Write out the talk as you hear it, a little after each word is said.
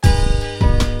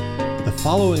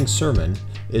following sermon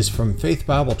is from Faith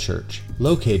Bible Church,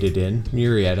 located in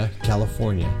Murrieta,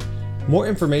 California. More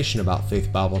information about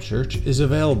Faith Bible Church is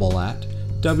available at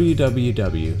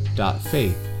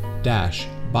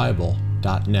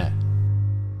www.faith-bible.net.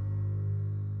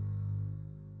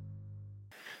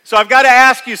 So I've got to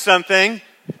ask you something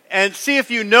and see if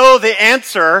you know the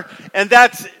answer, and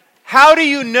that's, how do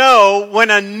you know when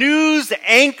a news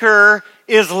anchor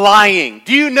is lying?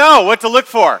 Do you know what to look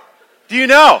for? Do you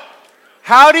know?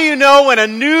 How do you know when a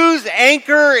news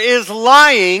anchor is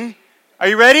lying? Are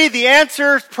you ready? The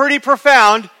answer is pretty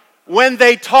profound. When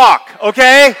they talk,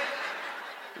 okay?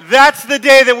 That's the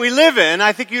day that we live in.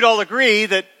 I think you'd all agree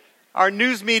that our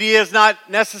news media is not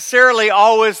necessarily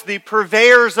always the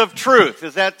purveyors of truth.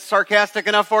 Is that sarcastic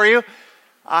enough for you?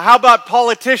 How about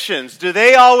politicians? Do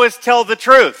they always tell the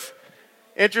truth?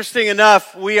 Interesting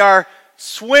enough, we are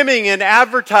swimming in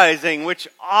advertising, which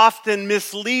often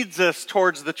misleads us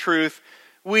towards the truth.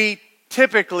 We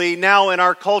typically, now in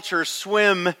our culture,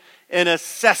 swim in a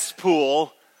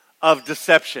cesspool of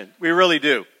deception. We really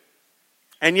do.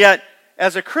 And yet,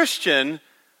 as a Christian,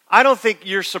 I don't think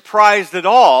you're surprised at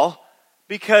all,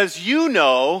 because you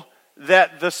know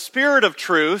that the Spirit of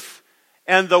truth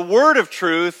and the Word of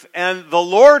truth and the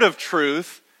Lord of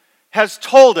truth has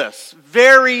told us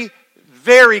very,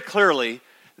 very clearly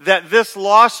that this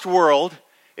lost world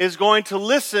is going to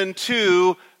listen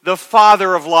to the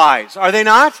father of lies. Are they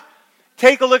not?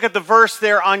 Take a look at the verse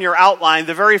there on your outline,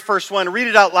 the very first one. Read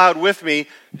it out loud with me,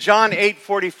 John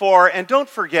 8:44. And don't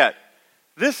forget,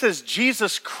 this is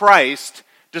Jesus Christ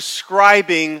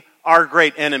describing our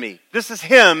great enemy. This is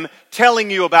Him telling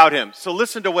you about Him. So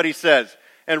listen to what He says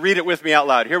and read it with me out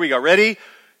loud. Here we go. Ready?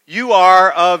 You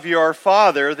are of your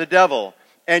father, the devil,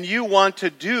 and you want to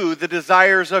do the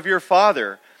desires of your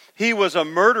father. He was a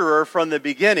murderer from the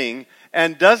beginning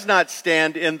and does not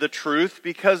stand in the truth,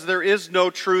 because there is no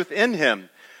truth in him.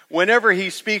 Whenever he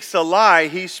speaks a lie,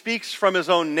 he speaks from his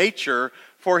own nature,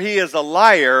 for he is a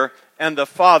liar and the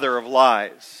father of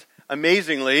lies.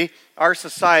 Amazingly, our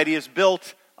society is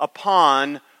built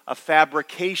upon a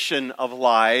fabrication of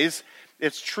lies.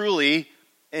 It's truly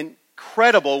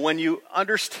incredible when you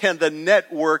understand the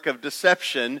network of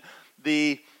deception,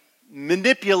 the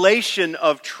manipulation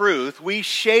of truth. We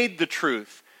shade the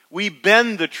truth. We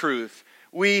bend the truth.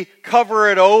 We cover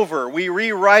it over. We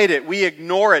rewrite it. We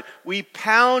ignore it. We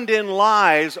pound in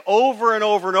lies over and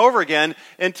over and over again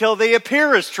until they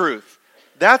appear as truth.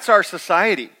 That's our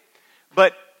society.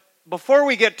 But before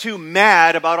we get too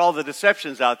mad about all the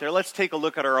deceptions out there, let's take a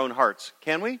look at our own hearts.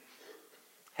 Can we?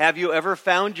 Have you ever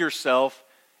found yourself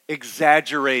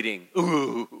exaggerating?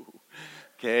 Ooh.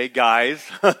 Okay, guys.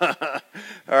 All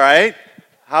right.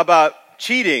 How about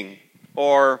cheating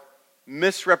or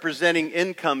misrepresenting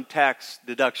income tax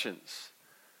deductions?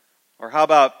 Or how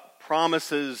about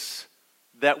promises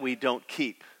that we don't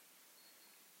keep?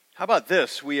 How about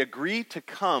this? We agree to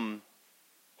come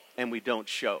and we don't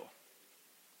show.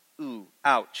 Ooh,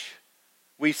 ouch.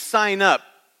 We sign up,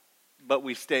 but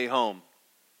we stay home.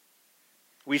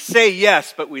 We say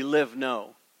yes, but we live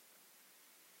no.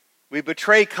 We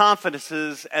betray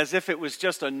confidences as if it was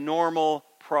just a normal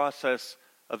process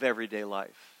of everyday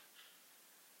life.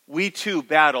 We too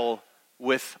battle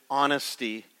with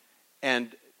honesty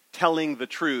and telling the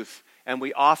truth, and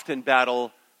we often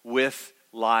battle with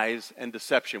lies and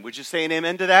deception. Would you say an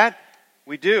amen to that?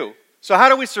 We do. So how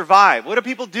do we survive? What do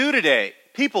people do today?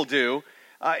 People do.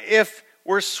 If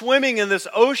we're swimming in this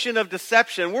ocean of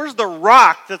deception, where's the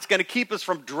rock that's going to keep us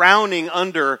from drowning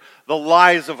under the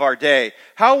lies of our day?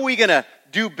 How are we going to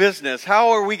do business?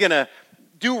 How are we going to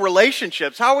do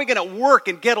relationships? How are we going to work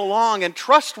and get along and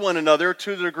trust one another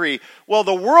to the degree? Well,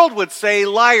 the world would say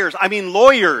lawyers,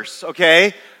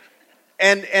 okay?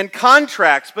 And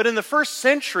contracts. But in the first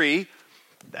century,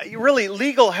 really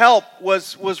legal help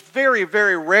was very,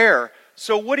 very rare.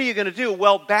 So what are you going to do?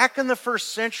 Well, back in the first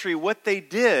century, what they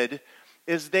did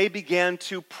is they began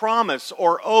to promise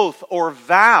or oath or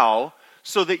vow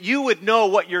so that you would know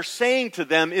what you're saying to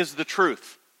them is the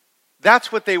truth.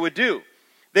 That's what they would do.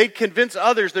 They'd convince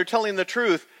others they're telling the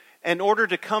truth in order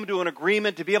to come to an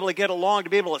agreement, to be able to get along, to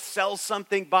be able to sell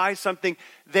something, buy something.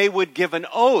 They would give an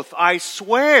oath. I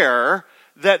swear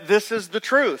that this is the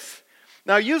truth.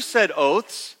 Now, you've said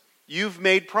oaths. You've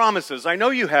made promises. I know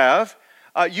you have.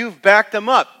 You've backed them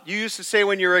up. You used to say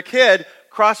when you were a kid,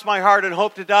 cross my heart and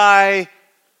hope to die,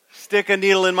 stick a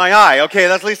needle in my eye.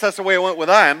 Okay, at least that's the way it went with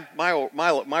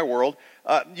my world.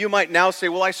 You might now say,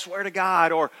 well, I swear to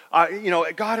God, or,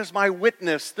 God is my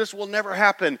witness. This will never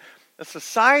happen. A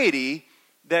society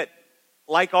that,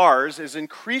 like ours, is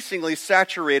increasingly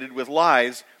saturated with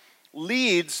lies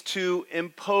leads to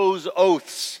impose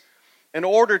oaths. in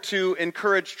order to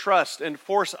encourage trust and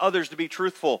force others to be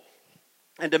truthful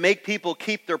and to make people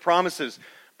keep their promises.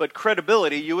 But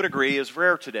credibility, you would agree, is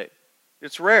rare today.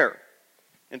 It's rare.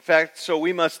 In fact, so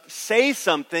we must say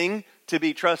something to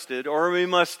be trusted, or we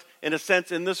must, in a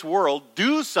sense, in this world,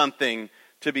 do something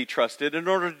to be trusted in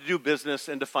order to do business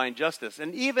and to find justice.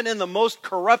 And even in the most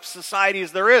corrupt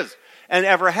societies there is, and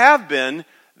ever have been,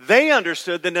 they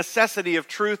understood the necessity of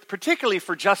truth, particularly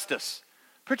for justice.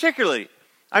 Particularly.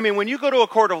 I mean, when you go to a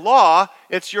court of law,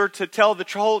 it's you're to tell the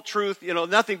whole truth,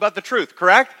 nothing but the truth,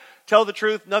 correct? Tell the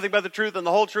truth, nothing but the truth, and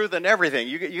the whole truth, and everything.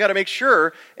 You got to make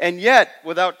sure. And yet,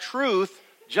 without truth,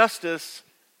 justice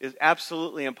is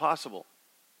absolutely impossible.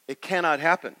 It cannot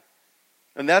happen.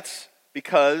 And that's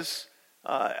because,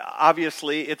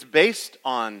 obviously, it's based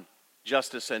on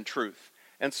justice and truth.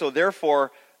 And so,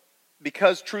 therefore,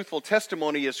 because truthful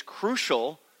testimony is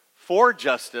crucial for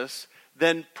justice,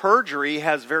 then perjury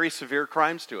has very severe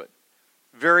crimes to it.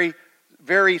 Very,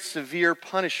 very severe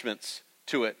punishments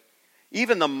to it.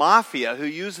 Even the mafia, who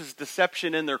uses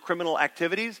deception in their criminal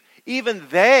activities, even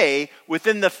they,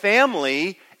 within the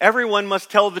family, everyone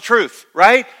must tell the truth,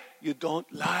 right? You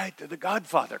don't lie to the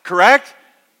Godfather, correct?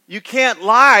 You can't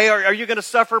lie, or are you going to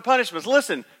suffer punishments?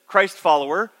 Listen, Christ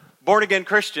follower, born-again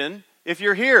Christian, if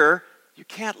you're here, you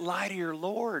can't lie to your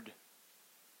Lord.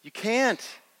 You can't.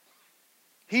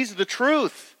 He's the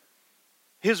truth.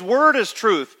 His word is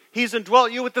truth. He's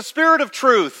indwelt you with the Spirit of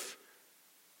truth.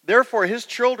 Therefore, His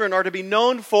children are to be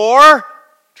known for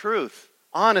truth,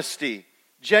 honesty,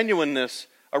 genuineness,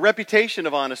 a reputation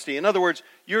of honesty. In other words,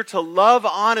 you're to love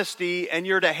honesty and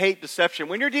you're to hate deception.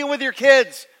 When you're dealing with your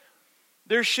kids,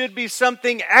 there should be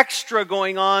something extra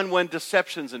going on when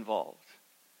deception's involved.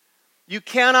 You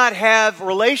cannot have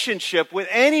relationship with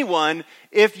anyone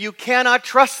if you cannot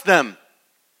trust them.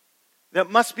 That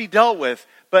must be dealt with.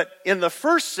 But in the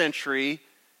first century,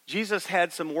 Jesus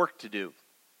had some work to do.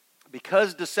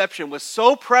 Because deception was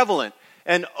so prevalent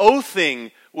and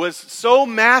oathing was so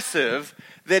massive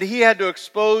that He had to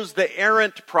expose the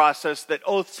errant process that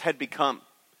oaths had become,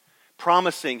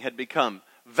 promising had become,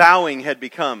 vowing had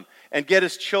become, and get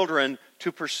His children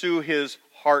to pursue His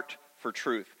heart for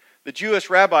truth. The Jewish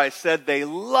rabbis said they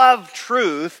loved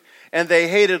truth and they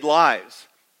hated lies.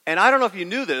 And I don't know if you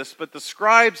knew this, but the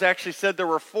scribes actually said there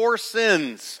were 4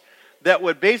 sins that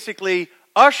would basically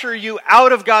usher you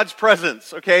out of God's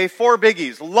presence, okay? 4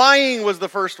 biggies. Lying was the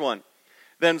first one.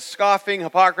 Then scoffing,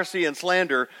 hypocrisy, and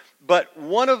slander. But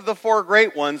one of the 4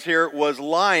 great ones here was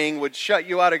lying would shut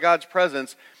you out of God's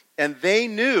presence. And they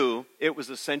knew it was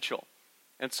essential.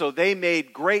 And so they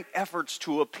made great efforts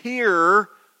to appear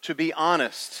to be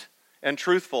honest and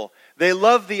truthful. They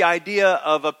loved the idea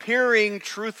of appearing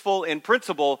truthful in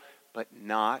principle, but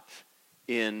not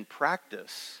in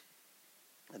practice.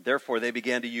 And therefore, they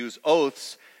began to use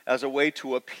oaths as a way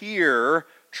to appear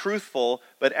truthful,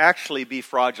 but actually be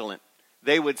fraudulent.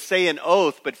 They would say an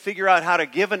oath, but figure out how to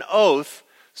give an oath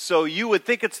so you would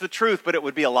think it's the truth, but it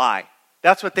would be a lie.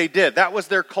 That's what they did. That was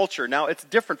their culture. Now, it's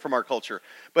different from our culture.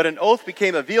 But an oath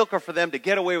became a vehicle for them to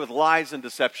get away with lies and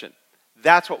deception.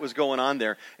 That's what was going on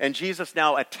there. And Jesus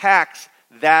now attacks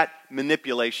that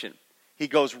manipulation. He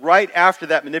goes right after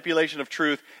that manipulation of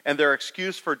truth and their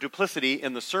excuse for duplicity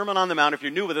in the Sermon on the Mount. If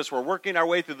you're new with us, we're working our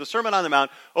way through the Sermon on the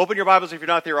Mount. Open your Bibles, if you're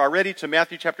not there already, to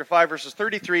Matthew chapter 5, verses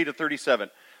 33 to 37.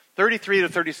 33 to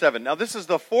 37. Now, this is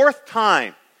the 4th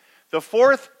time, the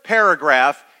 4th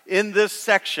paragraph in this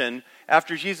section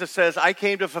after Jesus says, I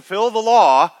came to fulfill the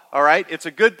law, all right? It's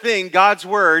a good thing, God's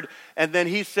word. And then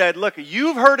He said, look,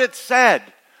 you've heard it said,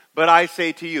 but I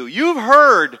say to you. You've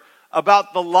heard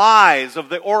about the lies of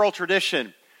the oral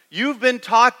tradition. You've been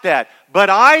taught that, but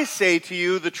I say to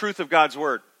you the truth of God's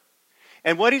word.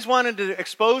 And what He's wanted to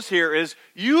expose here is,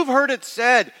 you've heard it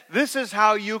said, this is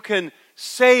how you can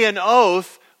say an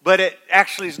oath, but it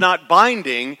actually is not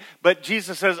binding. But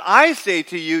Jesus says, I say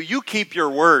to you, you keep your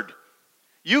word.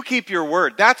 You keep your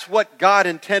word. That's what God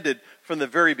intended from the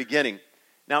very beginning.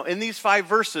 Now, in these 5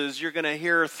 verses, you're going to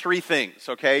hear 3 things,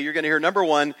 okay? You're going to hear, number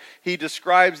 1, He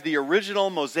describes the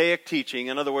original Mosaic teaching,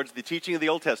 in other words, the teaching of the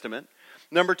Old Testament.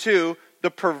 Number 2,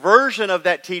 the perversion of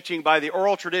that teaching by the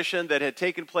oral tradition that had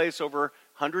taken place over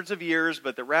hundreds of years,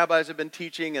 but the rabbis have been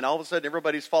teaching, and all of a sudden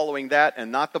everybody's following that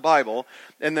and not the Bible.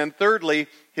 And then thirdly,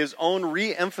 His own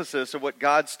re-emphasis of what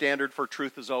God's standard for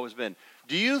truth has always been.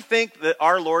 Do you think that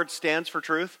our Lord stands for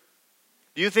truth?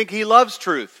 Do you think He loves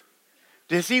truth?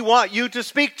 Does He want you to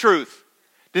speak truth?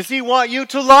 Does He want you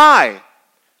to lie?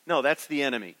 No, that's the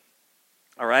enemy.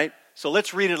 All right? So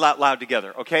let's read it out loud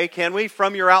together, okay? Can we?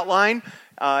 From your outline,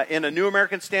 in a New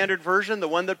American Standard Version, the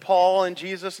one that Paul and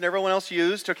Jesus and everyone else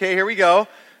used. Okay, here we go.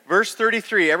 Verse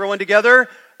 33. Everyone together.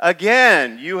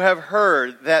 Again, you have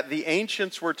heard that the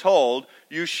ancients were told,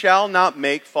 you shall not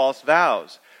make false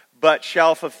vows, but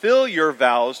shall fulfill your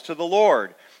vows to the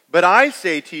Lord. But I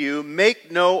say to you,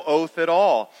 make no oath at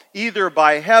all, either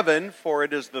by heaven, for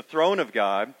it is the throne of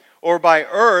God, or by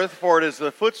earth, for it is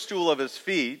the footstool of his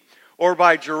feet, or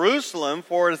by Jerusalem,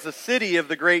 for it is the city of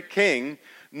the great king.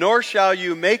 Nor shall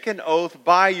you make an oath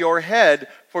by your head,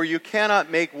 for you cannot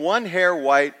make one hair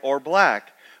white or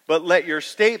black. But let your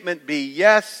statement be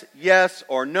yes, yes,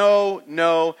 or no,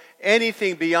 no.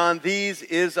 Anything beyond these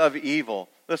is of evil.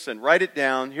 Listen, write it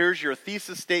down. Here's your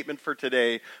thesis statement for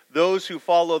today. Those who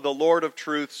follow the Lord of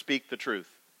truth speak the truth.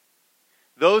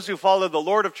 Those who follow the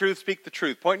Lord of truth speak the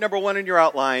truth. Point number 1 in your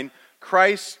outline,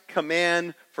 Christ's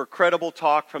command for credible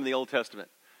talk from the Old Testament.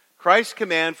 Christ's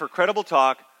command for credible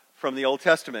talk from the Old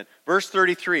Testament. Verse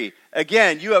 33,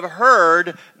 again, you have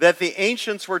heard that the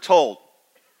ancients were told,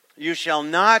 you shall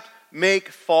not make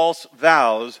false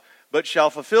vows, but shall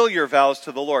fulfill your vows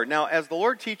to the Lord. Now, as the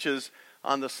Lord teaches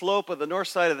on the slope of the north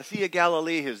side of the Sea of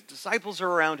Galilee, his disciples are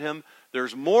around him.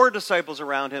 There's more disciples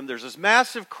around him. There's this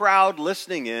massive crowd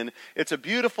listening in. It's a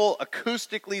beautiful,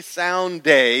 acoustically sound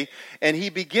day. And he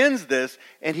begins this,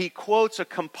 and he quotes a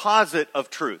composite of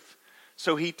truth.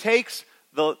 So he takes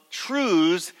the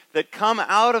truths that come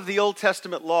out of the Old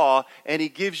Testament law, and he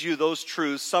gives you those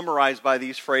truths summarized by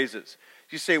these phrases.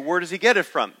 You say, where does he get it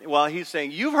from? Well, he's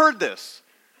saying, you've heard this.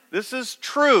 This is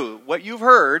true, what you've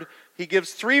heard. He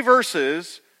gives 3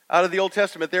 verses out of the Old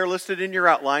Testament. They're listed in your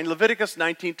outline. Leviticus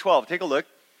 19:12. Take a look.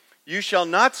 You shall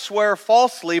not swear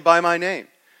falsely by my name,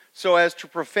 so as to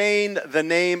profane the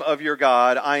name of your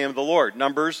God. I am the Lord.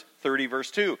 Numbers 30,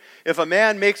 verse 2. If a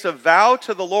man makes a vow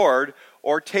to the Lord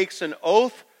or takes an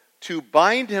oath to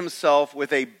bind himself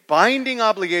with a binding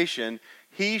obligation,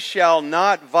 he shall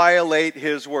not violate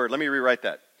his word. Let me rewrite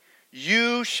that.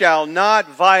 You shall not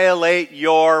violate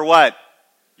your what?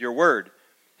 Your word.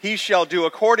 He shall do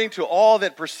according to all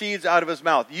that proceeds out of his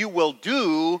mouth. You will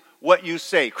do what you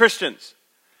say. Christians,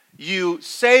 you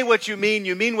say what you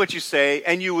mean what you say,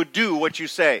 and you would do what you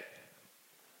say.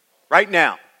 Right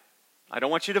now. I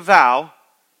don't want you to vow,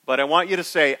 but I want you to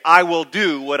say, I will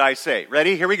do what I say.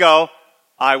 Ready? Here we go.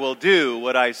 I will do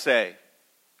what I say.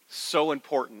 So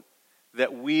important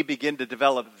that we begin to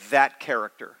develop that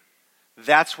character.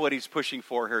 That's what he's pushing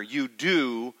for here. You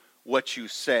do what you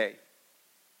say.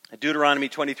 Deuteronomy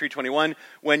 23:21,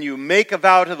 when you make a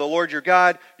vow to the Lord your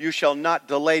God, you shall not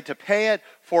delay to pay it,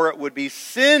 for it would be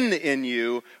sin in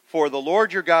you, for the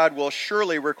Lord your God will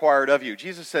surely require it of you.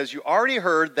 Jesus says, you already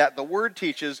heard that the word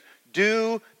teaches,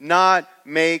 do not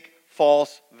make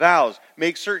false vows.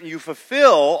 Make certain you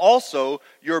fulfill also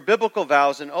your biblical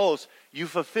vows and oaths. You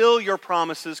fulfill your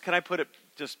promises. Can I put it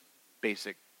just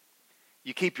basic?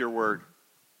 You keep your word.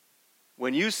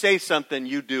 When you say something,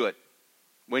 you do it.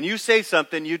 When you say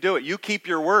something, you do it. You keep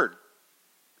your word.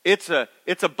 It's a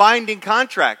binding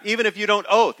contract. Even if you don't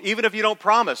oath, even if you don't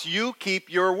promise, you keep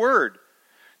your word.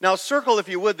 Now circle, if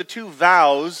you would, the 2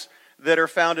 vows that are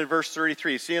found in verse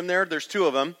 33. See them there? There's 2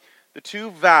 of them. The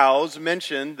 2 vows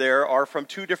mentioned there are from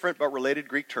 2 different but related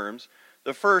Greek terms.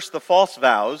 The first, the false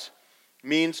vows,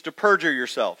 means to perjure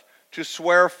yourself, to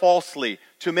swear falsely,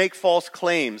 to make false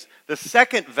claims. The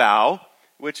second vow,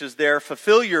 which is there,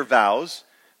 fulfill your vows,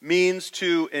 means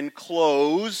to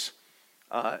enclose,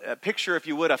 a picture, if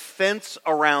you would, a fence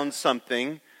around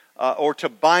something, or to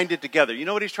bind it together. You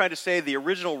know what he's trying to say? The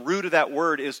original root of that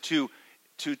word is to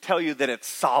tell you that it's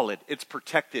solid, it's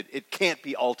protected, it can't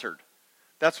be altered.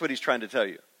 That's what he's trying to tell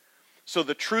you. So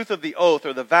the truth of the oath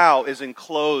or the vow is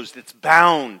enclosed, it's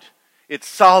bound, it's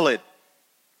solid.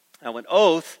 Now an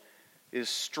oath is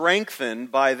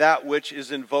strengthened by that which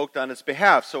is invoked on its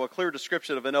behalf. So a clear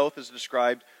description of an oath is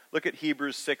described. Look at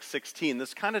Hebrews 6:16.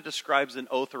 This kind of describes an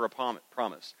oath or a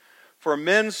promise. For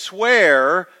men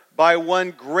swear by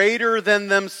one greater than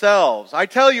themselves. I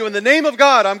tell you, in the name of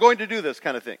God, I'm going to do this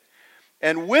kind of thing.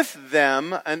 And with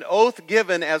them, an oath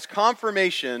given as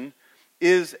confirmation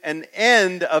is an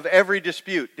end of every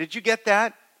dispute. Did you get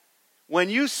that? When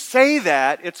you say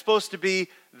that, it's supposed to be,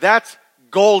 that's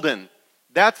golden.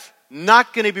 That's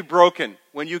not going to be broken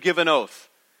when you give an oath.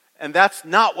 And that's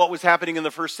not what was happening in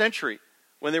the first century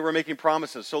when they were making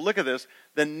promises. So look at this.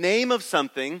 The name of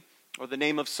something, or the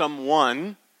name of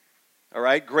someone, all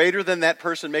right, greater than that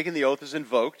person making the oath is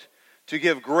invoked to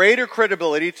give greater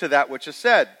credibility to that which is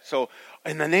said. So,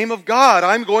 in the name of God,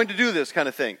 I'm going to do this kind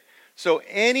of thing. So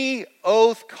any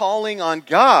oath calling on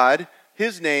God,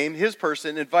 his name, his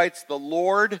person, invites the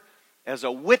Lord as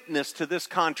a witness to this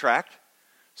contract.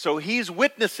 So he's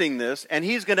witnessing this, and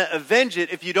he's going to avenge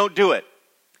it if you don't do it.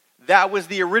 That was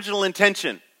the original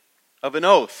intention of an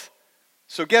oath.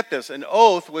 So get this, an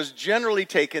oath was generally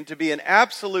taken to be an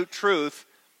absolute truth.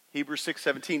 Hebrews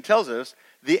 6:17 tells us,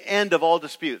 the end of all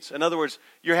disputes. In other words,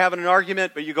 you're having an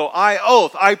argument, but you go, I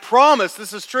oath, I promise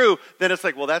this is true. Then it's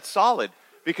like, well, that's solid,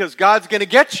 because God's going to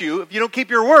get you if you don't keep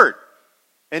your word.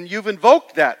 And you've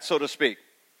invoked that, so to speak.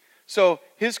 So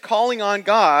his calling on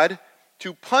God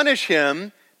to punish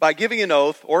him by giving an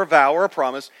oath or a vow or a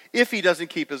promise if he doesn't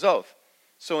keep his oath.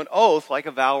 So an oath, like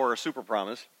a vow or a super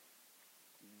promise,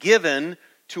 given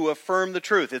to affirm the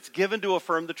truth. It's given to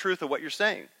affirm the truth of what you're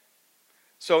saying.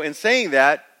 So in saying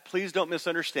that, please don't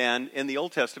misunderstand, in the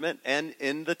Old Testament and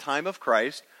in the time of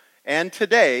Christ and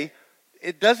today,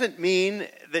 it doesn't mean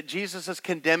that Jesus is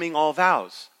condemning all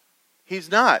vows. He's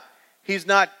not. He's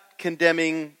not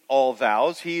condemning all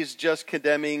vows. He's just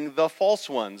condemning the false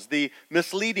ones, the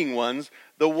misleading ones,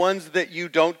 the ones that you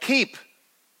don't keep.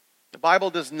 The Bible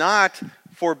does not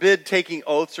forbid taking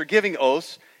oaths or giving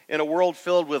oaths. In a world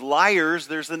filled with liars,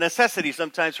 there's a necessity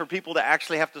sometimes for people to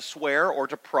actually have to swear or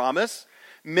to promise.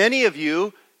 Many of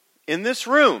you in this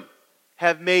room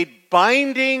have made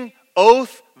binding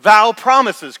oath vow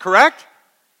promises, correct?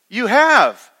 You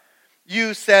have.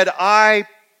 You said, I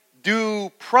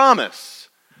do promise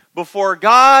before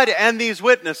God and these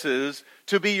witnesses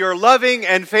to be your loving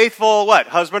and faithful, what?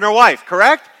 Husband or wife,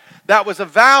 correct? That was a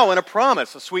vow and a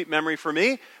promise, a sweet memory for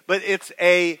me, but it's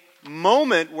a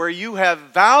moment where you have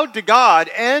vowed to God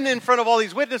and in front of all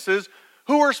these witnesses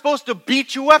who are supposed to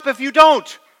beat you up if you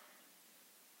don't.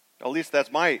 At least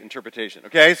that's my interpretation,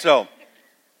 okay? So,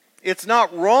 it's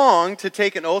not wrong to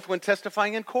take an oath when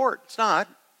testifying in court. It's not.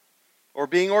 Or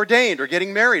being ordained or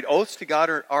getting married. Oaths to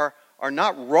God are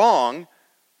not wrong.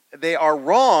 They are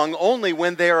wrong only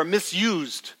when they are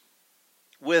misused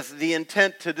with the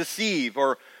intent to deceive,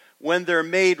 or when they're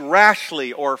made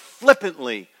rashly or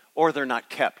flippantly, or they're not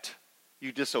kept.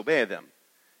 You disobey them.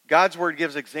 God's word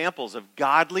gives examples of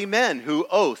godly men who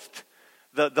oathed.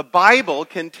 The Bible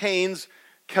contains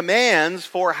commands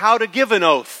for how to give an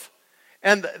oath.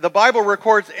 And the Bible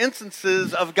records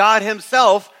instances of God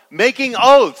himself making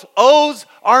oaths. Oaths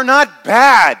are not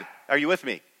bad. Are you with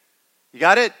me? You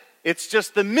got it? It's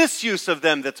just the misuse of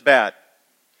them that's bad.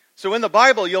 So in the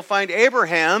Bible, you'll find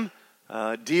Abraham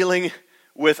dealing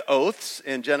with oaths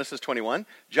in Genesis 21.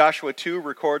 Joshua 2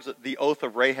 records the oath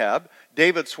of Rahab.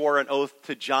 David swore an oath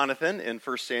to Jonathan in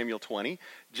 1 Samuel 20.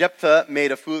 Jephthah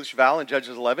made a foolish vow in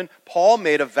Judges 11. Paul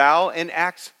made a vow in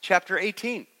Acts chapter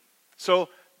 18. So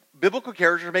biblical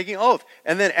characters are making oath.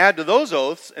 And then add to those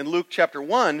oaths in Luke chapter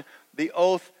 1, the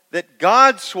oath that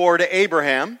God swore to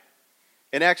Abraham.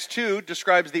 In Acts 2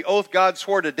 describes the oath God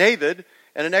swore to David.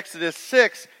 And in Exodus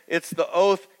 6, it's the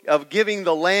oath of giving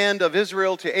the land of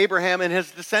Israel to Abraham and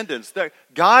his descendants.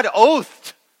 God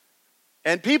oathed,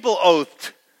 and people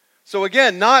oathed. So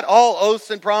again, not all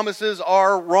oaths and promises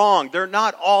are wrong. They're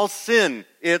not all sin.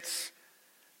 It's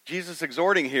Jesus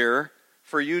exhorting here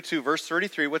for you to, verse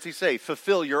 33, what's he say?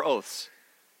 Fulfill your oaths.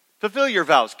 Fulfill your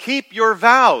vows. Keep your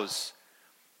vows.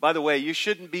 By the way, you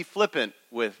shouldn't be flippant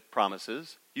with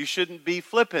promises. You shouldn't be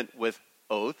flippant with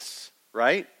oaths,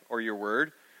 right? Or your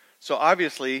word. So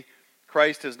obviously,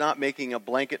 Christ is not making a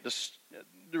blanket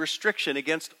restriction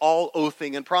against all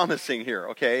oathing and promising here,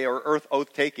 okay, or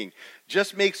oath-taking.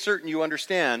 Just make certain you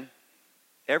understand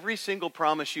every single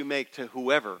promise you make to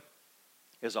whoever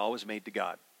is always made to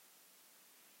God.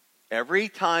 Every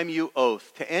time you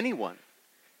oath to anyone,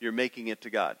 you're making it to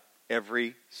God.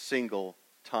 Every single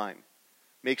time.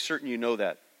 Make certain you know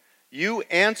that. You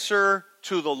answer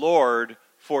to the Lord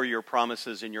for your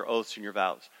promises and your oaths and your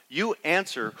vows. You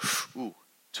answer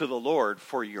to the Lord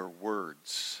for your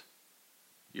words.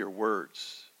 Your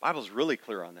words. The Bible's really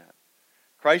clear on that.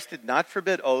 Christ did not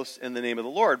forbid oaths in the name of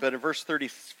the Lord, but in verse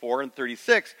 34 and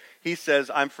 36, he says,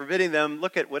 I'm forbidding them,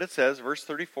 look at what it says, verse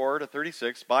 34 to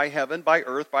 36, by heaven, by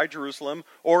earth, by Jerusalem,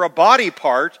 or a body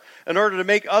part, in order to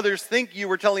make others think you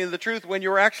were telling the truth when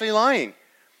you were actually lying.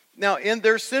 Now, in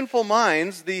their sinful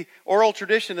minds, the oral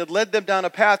tradition had led them down a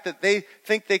path that they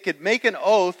think they could make an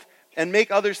oath and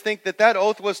make others think that that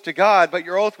oath was to God, but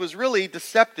your oath was really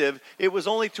deceptive. It was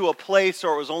only to a place,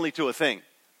 or it was only to a thing.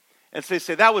 And so they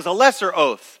say, that was a lesser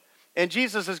oath. And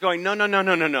Jesus is going,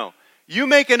 no. You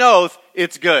make an oath,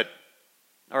 it's good.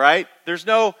 All right? There's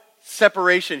no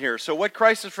separation here. So what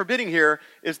Christ is forbidding here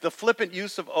is the flippant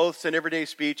use of oaths in everyday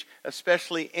speech,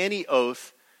 especially any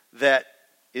oath that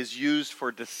is used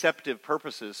for deceptive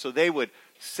purposes. So they would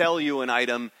sell you an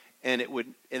item and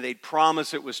they'd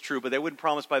promise it was true, but they wouldn't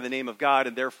promise by the name of God,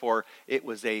 and therefore it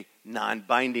was a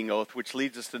non-binding oath, which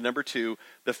leads us to number 2,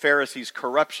 the Pharisees'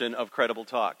 corruption of credible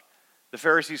talk. The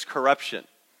Pharisees' corruption.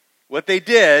 What they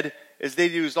did is they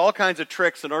used all kinds of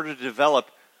tricks in order to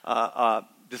develop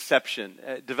deception,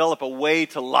 develop a way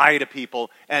to lie to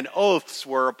people, and oaths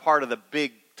were a part of the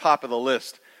big top of the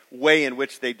list, way in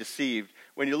which they deceived.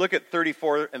 When you look at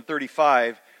 34 and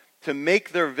 35, to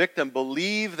make their victim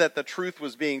believe that the truth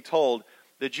was being told,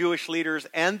 the Jewish leaders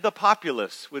and the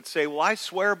populace would say, well, I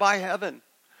swear by heaven.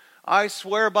 I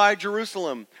swear by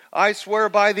Jerusalem. I swear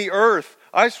by the earth.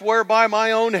 I swear by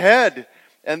my own head.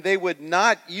 And they would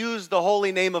not use the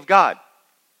holy name of God.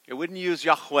 They wouldn't use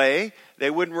Yahweh. They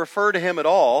wouldn't refer to him at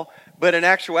all. But in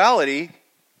actuality,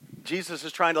 Jesus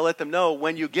is trying to let them know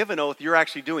when you give an oath, you're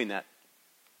actually doing that.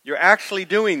 You're actually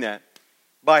doing that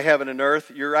by heaven and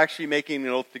earth. You're actually making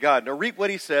an oath to God. Now read what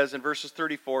he says in verses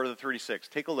 34 to 36.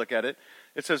 Take a look at it.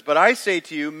 It says, but I say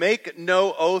to you, make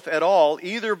no oath at all,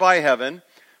 either by heaven,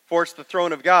 for it's the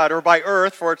throne of God, or by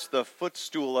earth, for it's the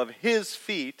footstool of his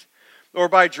feet, or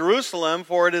by Jerusalem,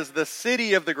 for it is the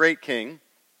city of the great king.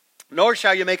 Nor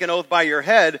shall you make an oath by your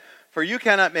head, for you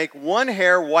cannot make one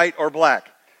hair white or black.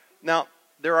 Now,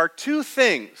 there are two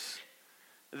things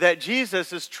that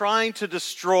Jesus is trying to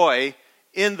destroy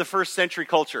in the first century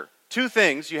culture. Two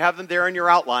things. You have them there in your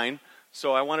outline,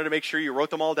 so I wanted to make sure you wrote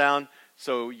them all down.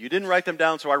 So you didn't write them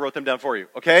down, so I wrote them down for you,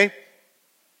 okay?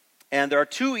 And there are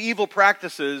two evil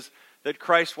practices that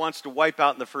Christ wants to wipe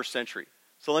out in the first century.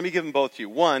 So let me give them both to you.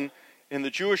 One, in the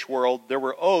Jewish world, there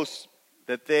were oaths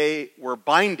that they were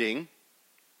binding.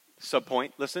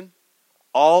 Subpoint, listen.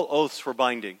 All oaths were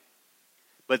binding.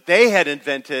 But they had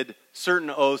invented certain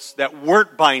oaths that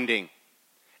weren't binding.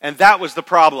 And that was the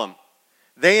problem.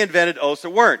 They invented oaths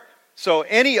that weren't. So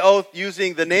any oath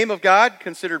using the name of God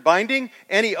considered binding.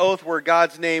 Any oath where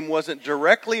God's name wasn't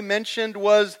directly mentioned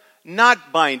was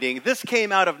not binding. This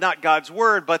came out of not God's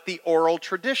word, but the oral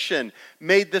tradition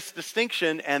made this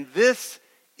distinction, and this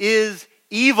is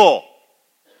evil.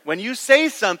 When you say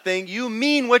something, you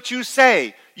mean what you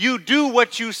say. You do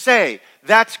what you say.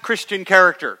 That's Christian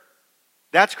character.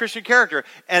 That's Christian character.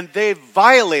 And they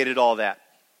violated all that.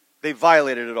 They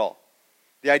violated it all.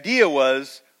 The idea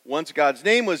was, once God's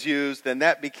name was used, then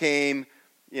that became,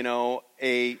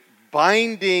 a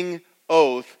binding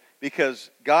oath, because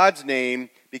God's name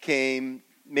became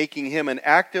making him an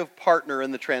active partner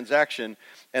in the transaction.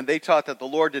 And they taught that the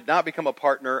Lord did not become a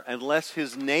partner unless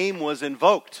his name was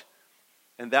invoked.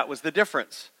 And that was the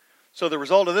difference. So the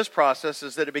result of this process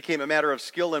is that it became a matter of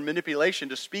skill and manipulation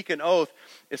to speak an oath.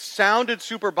 It sounded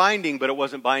super binding, but it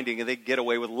wasn't binding, and they'd get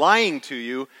away with lying to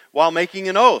you while making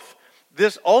an oath.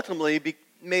 This ultimately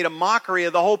made a mockery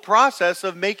of the whole process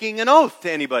of making an oath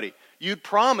to anybody. You'd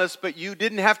promise, but you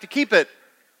didn't have to keep it.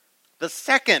 The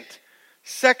second,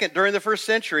 during the first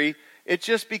century, it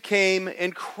just became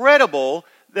incredible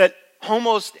that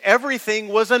almost everything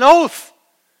was an oath.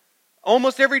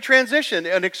 Almost every transition,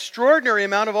 an extraordinary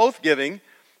amount of oath giving.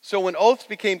 So when oaths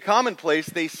became commonplace,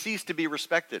 they ceased to be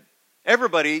respected.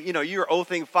 Everybody, you're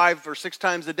oathing 5 or 6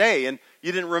 times a day, and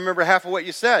you didn't remember half of what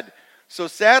you said. So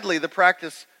sadly, the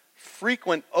practice,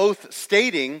 frequent oath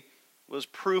stating, was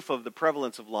proof of the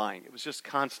prevalence of lying. It was just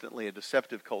constantly a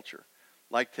deceptive culture,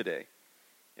 like today.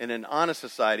 In an honest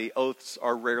society, oaths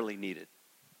are rarely needed.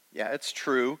 Yeah, it's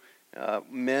true.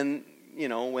 Men,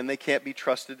 when they can't be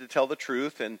trusted to tell the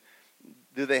truth, and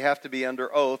do they have to be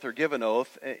under oath or give an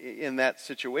oath in that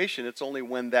situation? It's only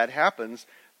when that happens,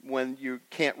 when you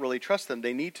can't really trust them,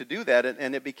 they need to do that,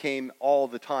 and it became all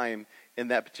the time in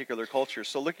that particular culture.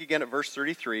 So look again at verse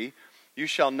 33. You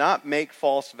shall not make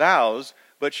false vows,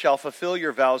 but shall fulfill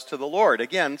your vows to the Lord.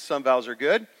 Again, some vows are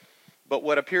good, but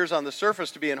what appears on the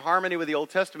surface to be in harmony with the Old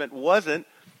Testament wasn't,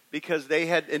 because they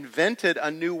had invented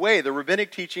a new way. The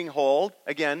rabbinic teaching hold,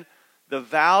 again, the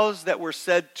vows that were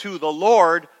said to the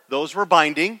Lord, those were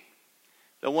binding.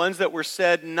 The ones that were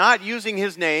said not using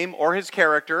his name or his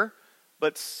character,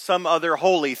 but some other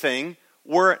holy thing,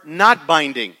 were not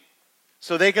binding.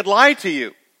 So they could lie to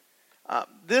you.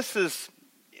 This is,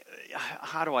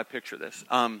 how do I picture this?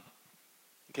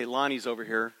 Okay, Lonnie's over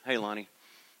here. Hey, Lonnie.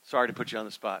 Sorry to put you on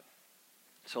the spot.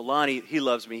 So Lonnie, he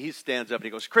loves me. He stands up and he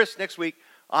goes, Chris, next week,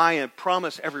 I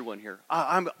promise everyone here,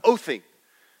 I'm oathing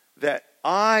that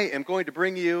I am going to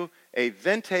bring you a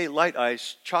Venti Light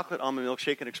Ice chocolate almond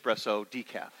milkshake and espresso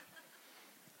decaf.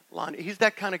 Lonnie, he's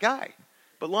that kind of guy.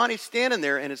 But Lonnie's standing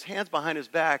there and his hands behind his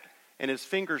back and his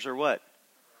fingers are what?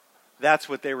 That's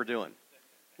what they were doing.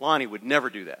 Lonnie would never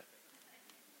do that.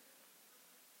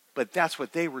 But that's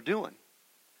what they were doing.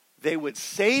 They would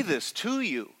say this to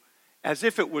you as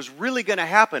if it was really going to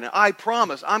happen. I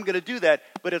promise I'm going to do that.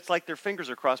 But it's like their fingers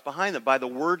are crossed behind them by the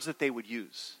words that they would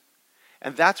use.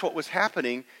 And that's what was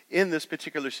happening in this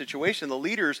particular situation. The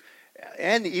leaders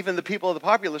and even the people of the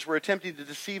populace were attempting to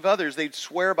deceive others. They'd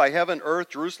swear by heaven, earth,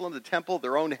 Jerusalem, the temple,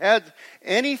 their own heads,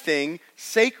 anything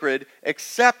sacred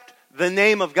except the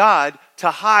name of God to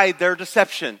hide their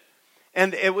deception.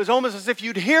 And it was almost as if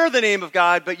you'd hear the name of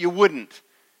God, but you wouldn't,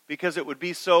 because it would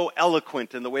be so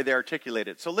eloquent in the way they articulate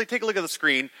it. So take a look at the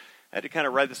screen. I had to kind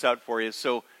of write this out for you.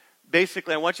 So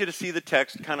basically, I want you to see the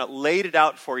text, kind of laid it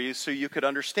out for you so you could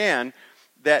understand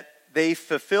that they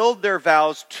fulfilled their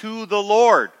vows to the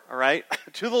Lord, all right?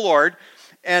 To the Lord,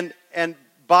 and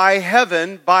by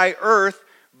heaven, by earth,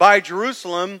 by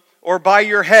Jerusalem, or by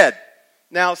your head.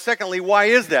 Now, secondly, why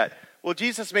is that? Well,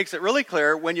 Jesus makes it really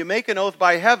clear, when you make an oath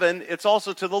by heaven, it's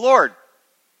also to the Lord.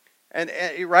 And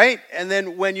right? And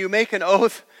then when you make an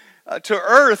oath to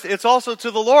earth, it's also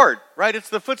to the Lord, right? It's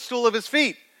the footstool of his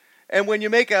feet. And when you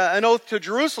make an oath to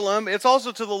Jerusalem, it's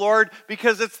also to the Lord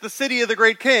because it's the city of the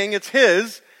great king, it's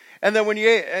his. And then when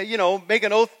you make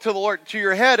an oath to the Lord, to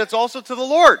your head, it's also to the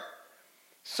Lord.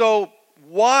 So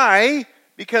why?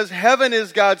 Because heaven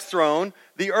is God's throne,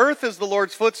 the earth is the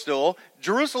Lord's footstool,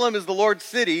 Jerusalem is the Lord's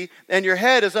city, and your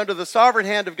head is under the sovereign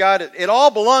hand of God. It all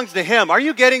belongs to him. Are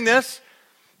you getting this?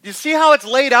 Do you see how it's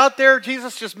laid out there?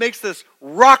 Jesus just makes this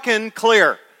rockin'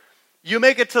 clear. You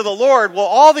make it to the Lord, well,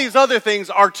 all these other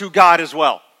things are to God as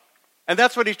well. And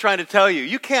that's what he's trying to tell you.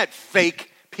 You can't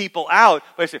fake people out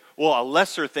by saying, well, a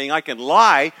lesser thing, I can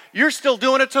lie. You're still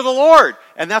doing it to the Lord.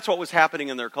 And that's what was happening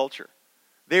in their culture.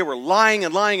 They were lying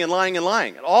and lying and lying and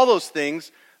lying. And all those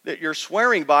things that you're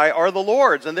swearing by are the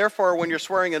Lord's. And therefore, when you're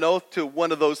swearing an oath to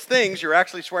one of those things, you're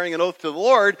actually swearing an oath to the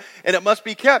Lord, and it must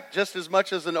be kept just as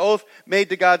much as an oath made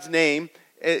to God's name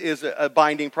is a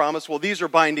binding promise. Well, these are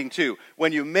binding too.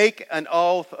 When you make an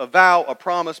oath, a vow, a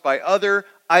promise by other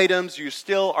items, you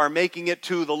still are making it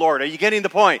to the Lord. Are you getting the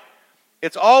point?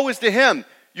 It's always to him.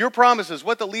 Your promises,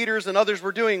 what the leaders and others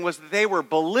were doing was that they were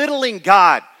belittling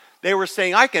God. They were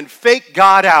saying, I can fake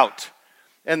God out.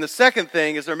 And the second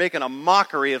thing is they're making a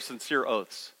mockery of sincere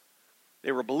oaths.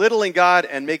 They were belittling God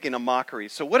and making a mockery.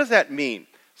 So what does that mean?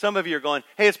 Some of you are going,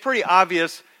 hey, it's pretty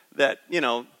obvious that,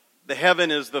 the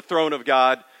heaven is the throne of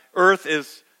God, earth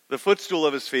is the footstool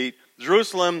of his feet,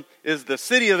 Jerusalem is the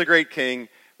city of the great king.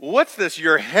 What's this,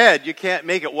 your head? You can't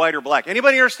make it white or black.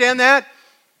 Anybody understand that?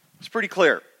 It's pretty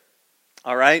clear.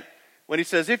 All right? When he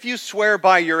says, if you swear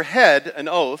by your head an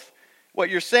oath, what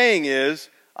you're saying is,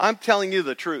 I'm telling you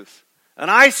the truth. And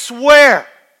I swear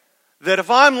that if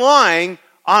I'm lying,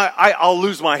 I'll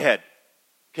lose my head.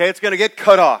 Okay, it's going to get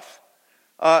cut off.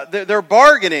 Their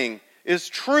bargaining is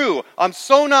true. I'm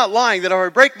so not lying that if I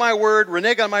break my word,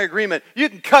 renege on my agreement, you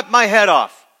can cut my head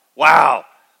off. Wow.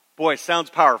 Boy, sounds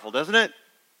powerful, doesn't it?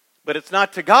 But it's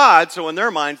not to God, so in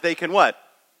their minds, they can what?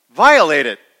 Violate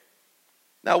it.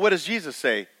 Now, what does Jesus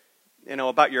say,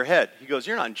 about your head? He goes,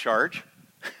 you're not in charge.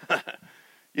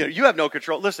 You have no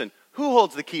control. Listen, who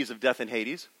holds the keys of death and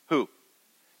Hades? Who?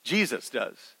 Jesus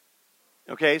does.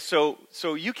 Okay, so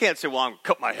you can't say, well, I'm going to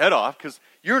cut my head off because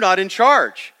you're not in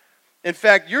charge. In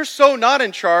fact, you're so not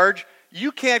in charge,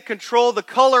 you can't control the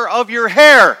color of your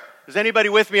hair. Is anybody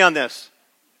with me on this?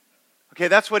 Okay,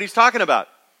 that's what he's talking about.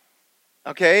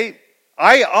 Okay,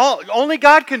 only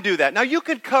God can do that. Now, you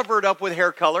can cover it up with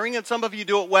hair coloring, and some of you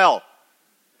do it well.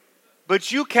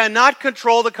 But you cannot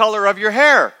control the color of your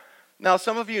hair. Now,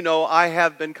 some of you know I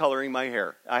have been coloring my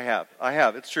hair. I have.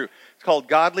 It's true. It's called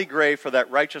godly gray for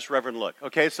that righteous reverend look.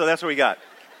 Okay, so that's what we got.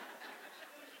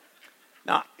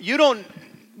 Now, you don't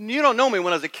know me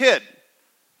when I was a kid,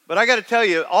 but I got to tell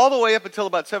you, all the way up until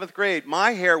about 7th grade,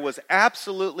 my hair was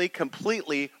absolutely,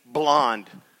 completely blonde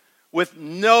with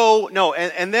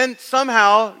and then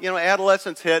somehow,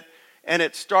 adolescence hit, and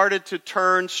it started to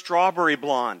turn strawberry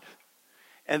blonde.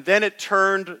 And then it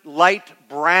turned light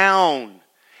brown.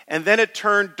 And then it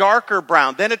turned darker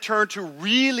brown. Then it turned to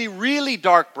really, really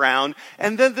dark brown.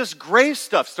 And then this gray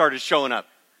stuff started showing up.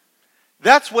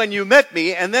 That's when you met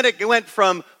me. And then it went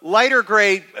from lighter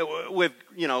gray with,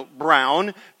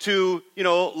 brown to,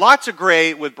 lots of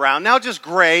gray with brown. Now just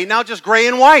gray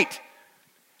and white.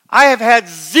 I have had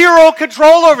zero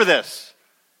control over this.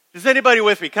 Is anybody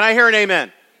with me? Can I hear an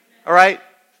amen? All right?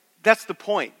 That's the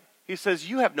point. He says,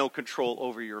 you have no control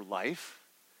over your life.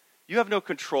 You have no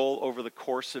control over the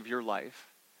course of your life.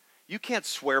 You can't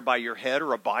swear by your head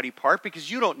or a body part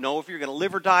because you don't know if you're going to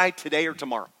live or die today or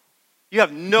tomorrow. You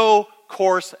have no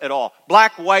course at all.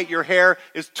 Black, white, your hair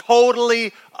is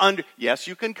totally under. Yes,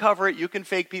 you can cover it. You can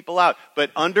fake people out.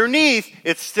 But underneath,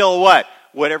 it's still what?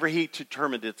 Whatever he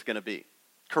determined it's going to be.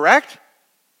 Correct?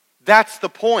 That's the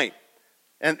point.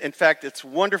 And in fact, it's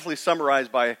wonderfully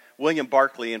summarized by William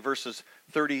Barclay in verses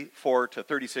 34 to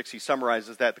 36, he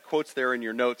summarizes that. The quote's there in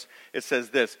your notes. It says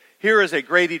this: "Here is a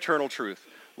great eternal truth.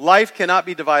 Life cannot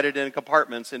be divided into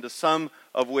compartments, into some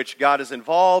of which God is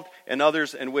involved and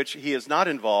others in which he is not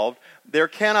involved. There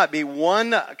cannot be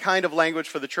one kind of language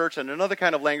for the church and another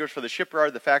kind of language for the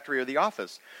shipyard, the factory, or the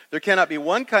office. There cannot be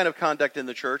one kind of conduct in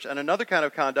the church and another kind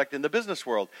of conduct in the business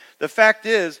world. The fact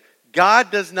is, God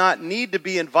does not need to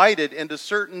be invited into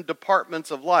certain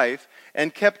departments of life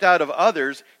and kept out of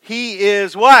others. He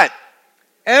is what?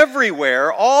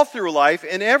 Everywhere, all through life,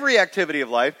 in every activity of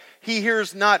life. He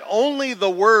hears not only the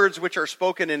words which are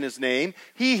spoken in his name,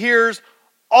 he hears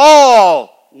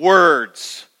all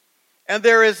words. And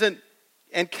there isn't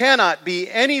and cannot be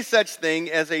any such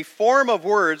thing as a form of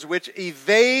words which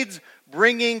evades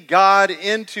bringing God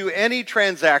into any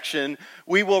transaction.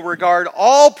 We will regard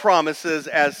all promises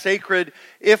as sacred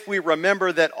if we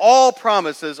remember that all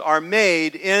promises are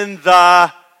made in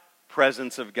the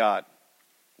presence of God."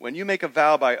 When you make a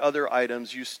vow by other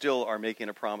items, you still are making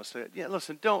a promise. Yeah,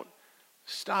 listen, don't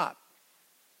stop.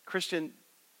 Christian,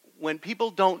 when people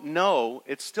don't know,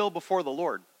 it's still before the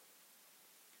Lord.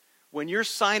 When you're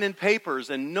signing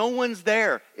papers and no one's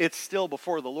there, it's still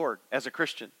before the Lord as a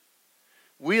Christian.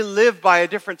 We live by a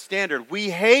different standard.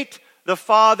 We hate the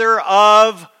father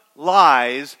of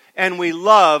lies, and we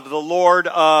love the Lord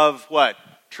of what?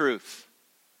 Truth.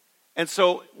 And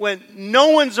so when no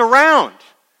one's around,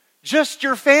 just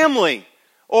your family,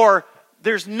 or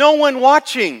there's no one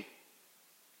watching,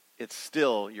 it's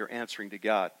still you're answering to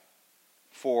God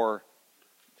for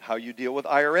how you deal with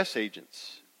IRS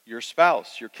agents, your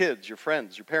spouse, your kids, your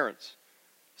friends, your parents,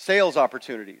 sales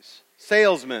opportunities,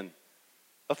 salesmen,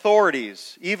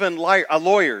 authorities, even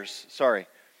lawyers,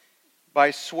 by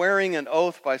swearing an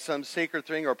oath by some sacred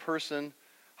thing or person.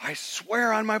 I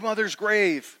swear on my mother's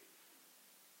grave.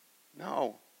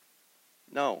 No.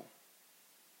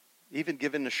 Even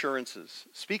given assurances.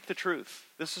 Speak the truth.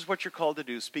 This is what you're called to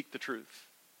do. Speak the truth.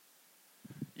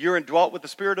 You're indwelt with the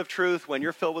Spirit of truth. When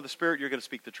you're filled with the Spirit, you're going to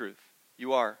speak the truth.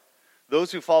 You are.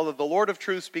 Those who follow the Lord of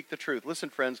truth speak the truth. Listen,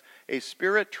 friends, a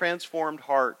Spirit-transformed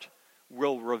heart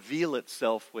will reveal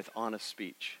itself with honest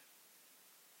speech.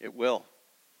 It will.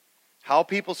 How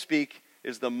people speak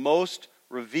is the most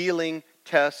revealing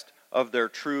test of their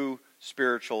true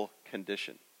spiritual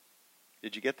condition.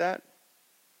 Did you get that?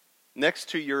 Next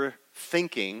to your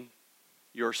thinking,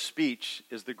 your speech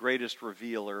is the greatest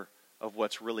revealer of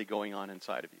what's really going on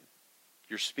inside of you.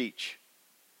 Your speech.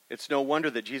 It's no wonder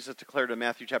that Jesus declared in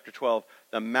Matthew chapter 12,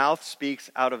 the mouth speaks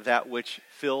out of that which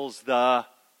fills the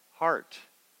heart.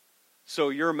 So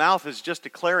your mouth is just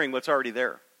declaring what's already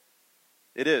there.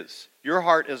 It is. Your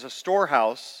heart is a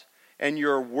storehouse, and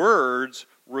your words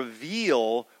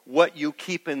reveal what you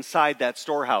keep inside that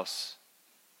storehouse.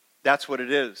 That's what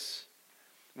it is.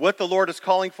 What the Lord is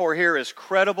calling for here is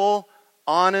credible,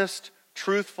 honest,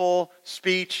 truthful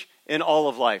speech in all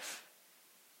of life.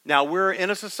 Now, we're in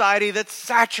a society that's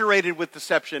saturated with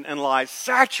deception and lies.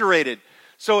 Saturated.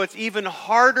 So it's even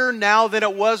harder now than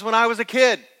it was when I was a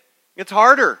kid. It's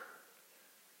harder.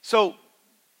 So,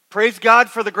 praise God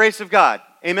for the grace of God.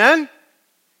 Amen?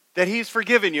 That He's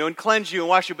forgiven you and cleansed you and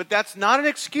washed you. But that's not an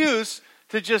excuse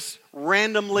to just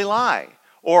randomly lie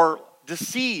or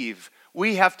deceive.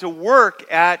 We have to work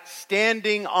at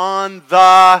standing on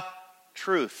the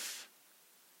truth.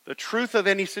 The truth of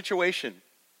any situation.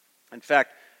 In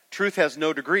fact, truth has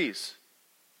no degrees.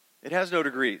 It has no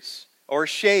degrees. Or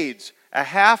shades. A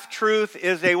half-truth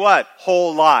is a what?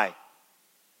 Whole lie.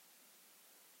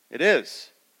 It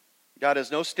is. God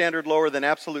has no standard lower than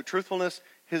absolute truthfulness.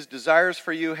 His desires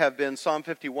for you have been, Psalm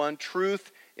 51,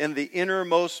 truth in the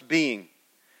innermost being.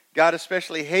 God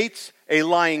especially hates a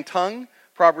lying tongue.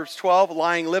 Proverbs 12,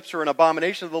 lying lips are an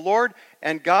abomination of the Lord.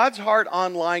 And God's heart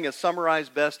on lying is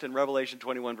summarized best in Revelation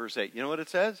 21, verse 8. You know what it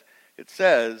says? It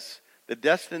says, the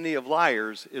destiny of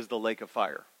liars is the lake of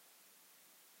fire.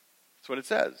 That's what it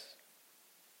says.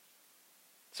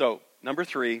 So, number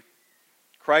 3,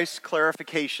 Christ's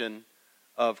clarification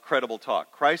of credible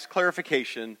talk. Christ's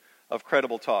clarification of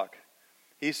credible talk.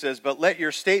 He says, but let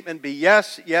your statement be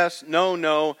yes, yes, no,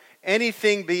 no.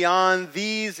 Anything beyond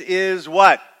these is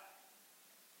what?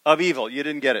 Of evil. You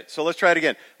didn't get it. So let's try it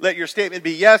again. Let your statement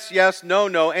be yes, yes, no,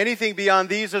 no. Anything beyond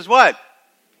these is what?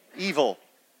 Evil.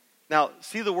 Now,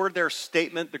 see the word there,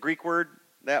 statement, the Greek word?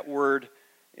 That word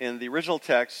in the original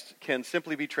text can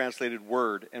simply be translated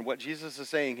word. And what Jesus is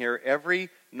saying here, every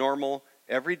normal,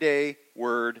 everyday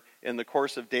word in the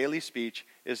course of daily speech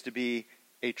is to be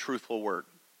a truthful word.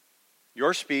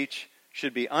 Your speech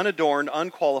should be unadorned,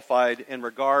 unqualified in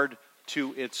regard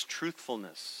to its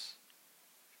truthfulness.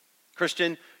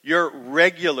 Christian, your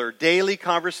regular daily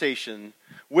conversation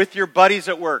with your buddies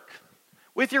at work,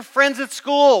 with your friends at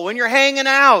school, when you're hanging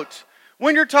out,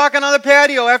 when you're talking on the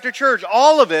patio after church,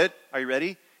 all of it, are you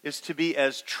ready, is to be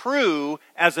as true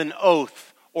as an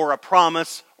oath or a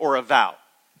promise or a vow.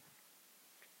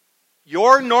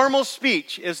 Your normal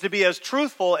speech is to be as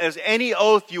truthful as any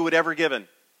oath you would ever given.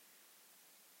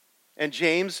 And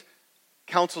James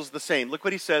counsels the same. Look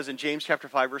what he says in James chapter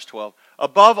 5, verse 12.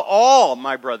 Above all,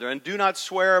 my brethren, do not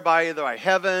swear by either by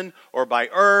heaven or by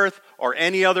earth or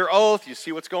any other oath. You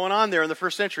see what's going on there in the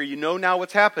first century. You know now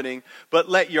what's happening. But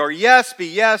let your yes be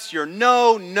yes, your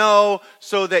no, no,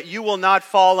 so that you will not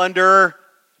fall under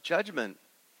judgment.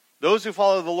 Those who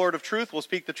follow the Lord of truth will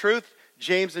speak the truth.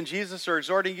 James and Jesus are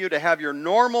exhorting you to have your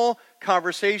normal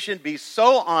conversation be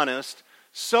so honest,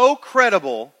 so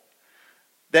credible,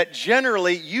 that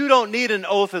generally you don't need an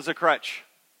oath as a crutch.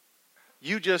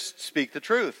 You just speak the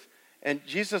truth. And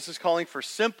Jesus is calling for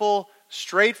simple,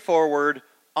 straightforward,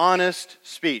 honest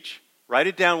speech. Write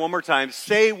it down one more time.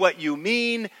 Say what you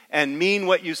mean and mean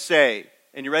what you say.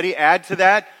 And you ready? Add to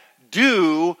that.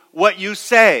 Do what you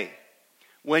say.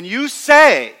 When you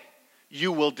say,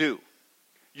 you will do.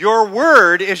 Your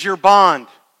word is your bond.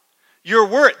 Your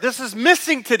word, this is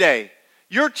missing today.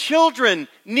 Your children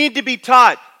need to be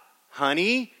taught,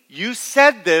 honey, you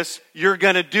said this, you're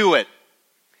going to do it.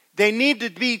 They need to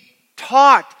be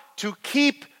taught to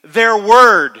keep their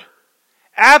word.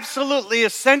 Absolutely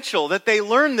essential that they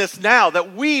learn this now,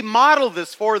 that we model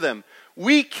this for them.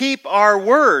 We keep our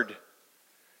word.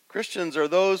 Christians are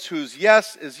those whose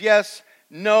yes is yes,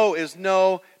 no is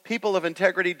no. People of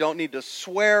integrity don't need to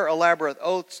swear elaborate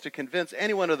oaths to convince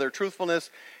anyone of their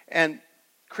truthfulness. And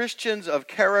Christians of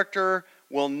character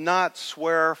will not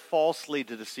swear falsely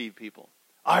to deceive people.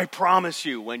 I promise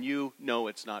you, when you know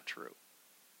it's not true.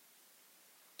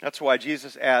 That's why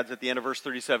Jesus adds at the end of verse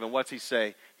 37, what's he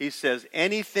say? He says,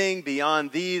 anything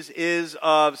beyond these is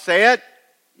of, say it,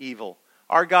 evil.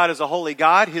 Our God is a holy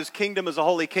God. His kingdom is a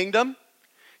holy kingdom.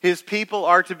 His people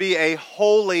are to be a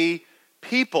holy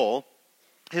people.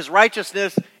 His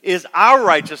righteousness is our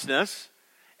righteousness.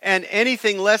 And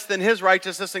anything less than his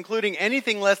righteousness, including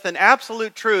anything less than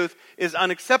absolute truth, is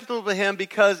unacceptable to him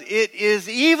because it is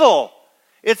evil.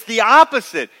 It's the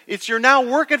opposite. It's you're now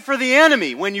working for the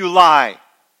enemy when you lie.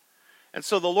 And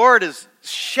so the Lord is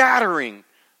shattering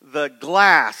the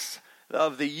glass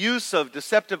of the use of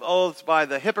deceptive oaths by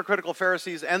the hypocritical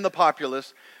Pharisees and the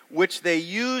populace, which they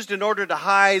used in order to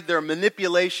hide their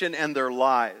manipulation and their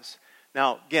lies.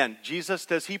 Now, again, Jesus,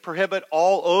 does he prohibit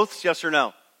all oaths, yes or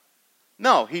no?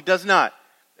 No, he does not.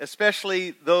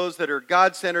 Especially those that are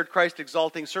God-centered,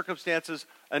 Christ-exalting circumstances,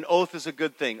 an oath is a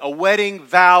good thing. A wedding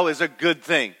vow is a good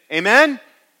thing. Amen?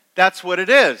 That's what it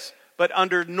is. But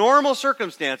under normal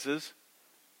circumstances,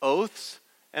 oaths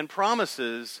and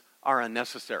promises are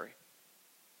unnecessary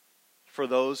for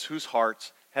those whose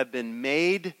hearts have been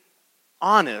made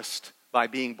honest by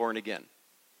being born again.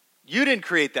 You didn't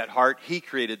create that heart. He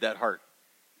created that heart.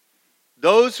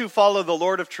 Those who follow the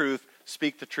Lord of truth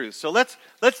speak the truth. So let's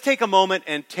take a moment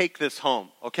and take this home,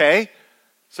 okay?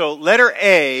 So letter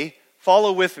A,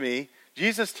 follow with me.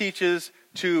 Jesus teaches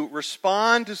to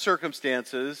respond to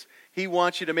circumstances. He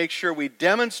wants you to make sure we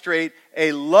demonstrate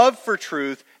a love for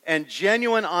truth and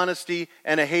genuine honesty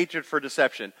and a hatred for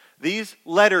deception. These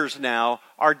letters now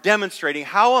are demonstrating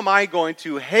how am I going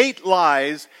to hate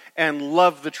lies and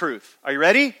love the truth. Are you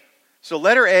ready? So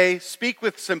letter A, speak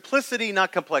with simplicity,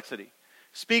 not complexity.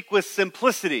 Speak with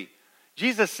simplicity.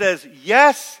 Jesus says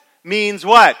yes means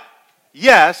what?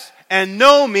 Yes, and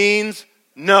no means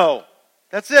no.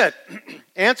 That's it.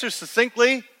 Answer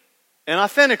succinctly and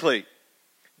authentically.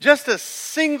 Just a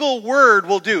single word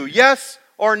will do. Yes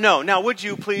or no. Now, would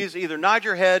you please either nod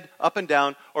your head up and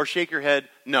down or shake your head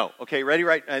no. Okay, ready,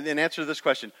 right? And then answer this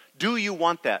question. Do you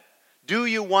want that? Do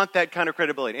you want that kind of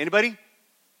credibility? Anybody?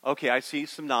 Okay, I see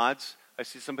some nods. I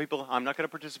see some people. I'm not going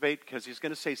to participate because he's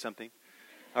going to say something.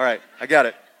 All right, I got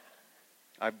it.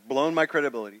 I've blown my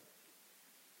credibility.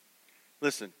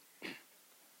 Listen.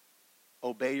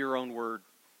 Obey your own word.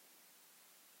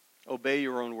 Obey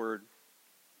your own word.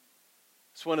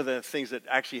 It's one of the things that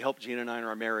actually helped Gina and I in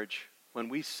our marriage. When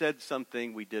we said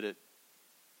something, we did it.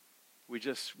 We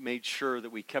just made sure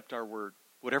that we kept our word.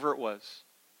 Whatever it was,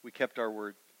 we kept our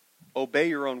word. Obey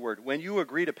your own word. When you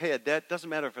agree to pay a debt, doesn't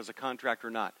matter if it's a contract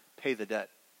or not, pay the debt.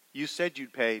 You said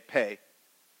you'd pay.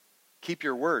 Keep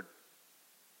your word.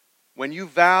 When you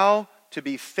vow to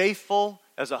be faithful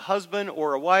as a husband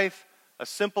or a wife, a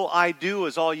simple I do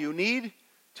is all you need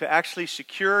to actually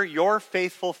secure your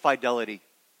faithful fidelity.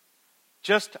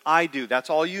 Just I do. That's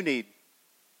all you need.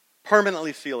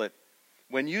 Permanently seal it.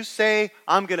 When you say,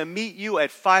 I'm going to meet you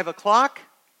at 5 o'clock,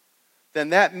 then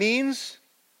that means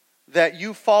that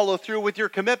you follow through with your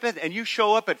commitment and you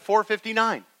show up at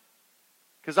 4:59.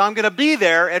 Because I'm going to be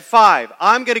there at 5.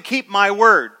 I'm going to keep my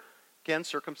word. Again,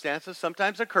 circumstances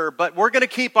sometimes occur, but we're going to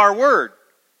keep our word.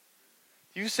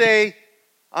 You say,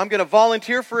 I'm going to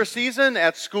volunteer for a season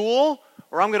at school,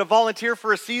 or I'm going to volunteer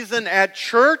for a season at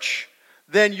church,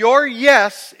 then your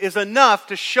yes is enough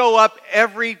to show up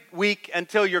every week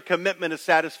until your commitment is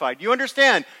satisfied. You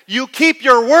understand? You keep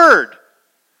your word.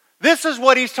 This is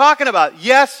what he's talking about.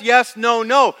 Yes, yes, no,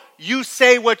 no. You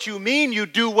say what you mean, you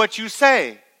do what you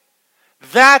say.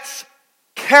 That's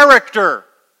character.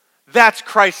 That's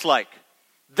Christ-like.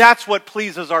 That's what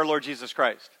pleases our Lord Jesus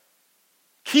Christ.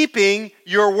 Keeping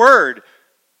your word.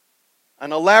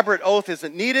 An elaborate oath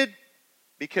isn't needed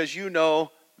because you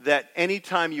know that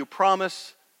anytime you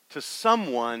promise to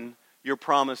someone, you're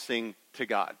promising to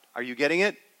God. Are you getting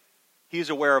it? He's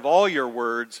aware of all your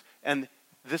words, and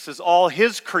this is all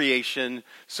His creation.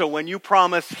 So when you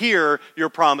promise here, you're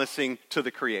promising to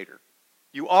the Creator.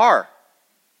 You are.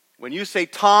 When you say,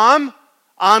 Tom,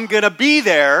 I'm going to be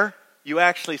there, you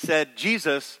actually said,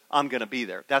 Jesus, I'm going to be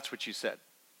there. That's what you said.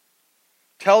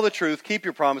 Tell the truth, keep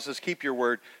your promises, keep your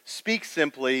word, speak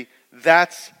simply.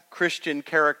 That's Christian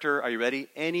character. Are you ready?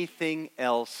 Anything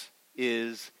else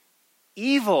is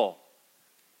evil.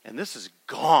 And this is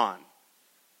gone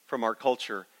from our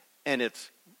culture, and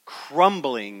it's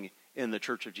crumbling in the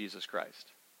Church of Jesus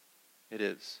Christ. It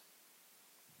is.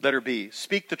 Letter B,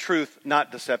 speak the truth,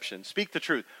 not deception. Speak the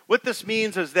truth. What this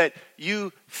means is that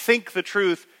you think the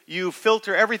truth, you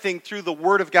filter everything through the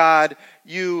Word of God.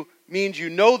 Means you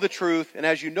know the truth, and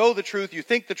as you know the truth, you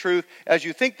think the truth. As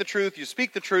you think the truth, you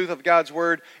speak the truth of God's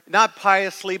Word, not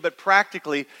piously, but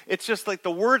practically. It's just like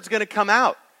the Word's going to come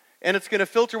out, and it's going to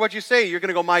filter what you say. You're going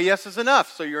to go, my yes is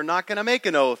enough, so you're not going to make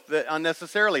an oath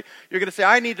unnecessarily. You're going to say,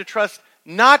 I need to trust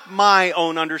not my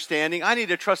own understanding. I need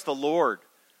to trust the Lord.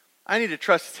 I need to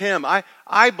trust Him.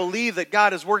 I believe that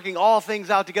God is working all things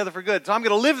out together for good. So I'm going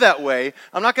to live that way.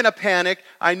 I'm not going to panic.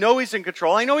 I know He's in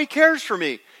control. I know He cares for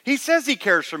me. He says He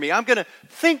cares for me. I'm going to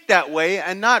think that way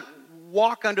and not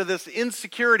walk under this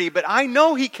insecurity. But I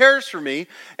know He cares for me.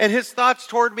 And His thoughts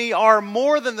toward me are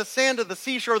more than the sand of the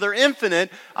seashore. They're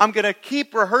infinite. I'm going to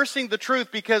keep rehearsing the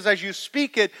truth because as you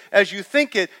speak it, as you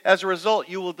think it, as a result,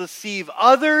 you will deceive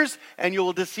others and you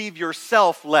will deceive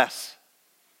yourself less.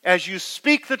 As you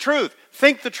speak the truth,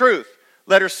 think the truth.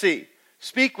 Letter C,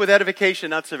 speak with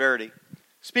edification, not severity.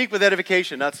 Speak with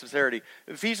edification, not severity.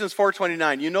 Ephesians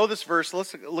 4:29, you know this verse.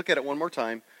 Let's look at it one more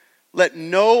time. Let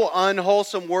no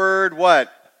unwholesome word,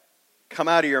 what? Come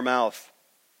out of your mouth.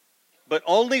 But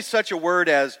only such a word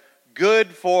as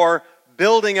good for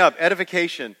building up,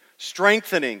 edification,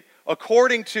 strengthening.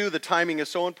 According to, the timing is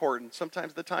so important.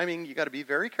 Sometimes the timing, you got to be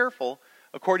very careful.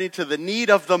 According to the need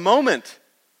of the moment.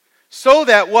 So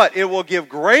that what? It will give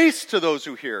grace to those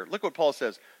who hear. Look what Paul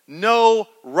says. No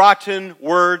rotten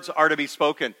words are to be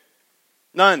spoken.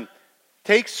 None.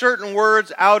 Take certain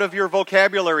words out of your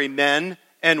vocabulary, men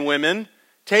and women.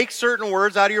 Take certain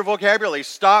words out of your vocabulary.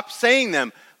 Stop saying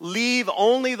them. Leave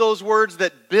only those words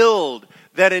that build,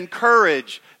 that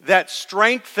encourage, that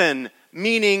strengthen,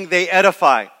 meaning they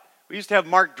edify. We used to have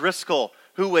Mark Driscoll,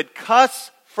 who would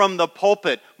cuss from the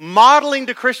pulpit, modeling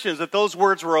to Christians that those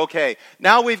words were okay.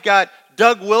 Now we've got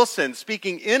Doug Wilson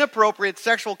speaking inappropriate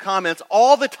sexual comments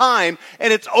all the time,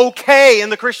 and it's okay in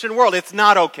the Christian world. It's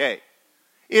not okay.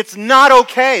 It's not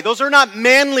okay. Those are not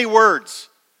manly words.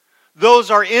 Those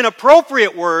are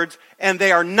inappropriate words, and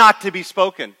they are not to be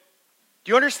spoken.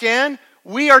 Do you understand?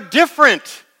 We are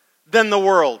different than the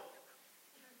world.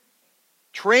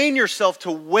 Train yourself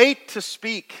to wait to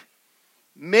speak.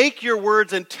 Make your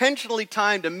words intentionally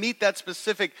timed to meet that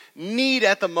specific need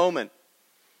at the moment.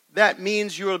 That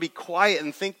means you will be quiet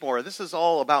and think more. This is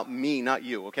all about me, not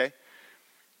you, okay?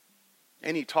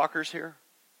 Any talkers here?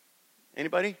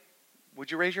 Anybody?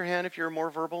 Would you raise your hand if you're more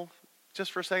verbal?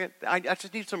 Just for a second. I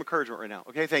just need some encouragement right now,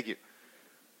 okay? Thank you.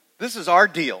 This is our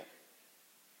deal.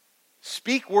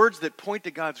 Speak words that point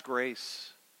to God's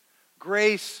grace.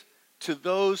 Grace to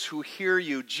those who hear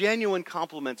you, genuine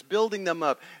compliments, building them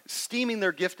up, esteeming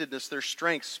their giftedness, their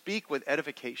strength. Speak with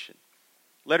edification.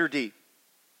 Letter D,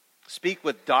 speak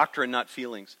with doctrine, not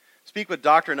feelings. Speak with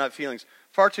doctrine, not feelings.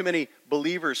 Far too many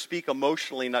believers speak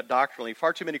emotionally, not doctrinally.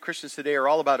 Far too many Christians today are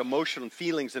all about emotion and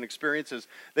feelings and experiences.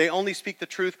 They only speak the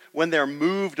truth when they're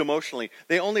moved emotionally.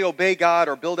 They only obey God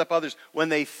or build up others when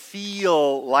they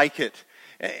feel like it.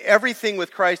 Everything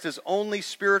with Christ is only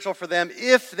spiritual for them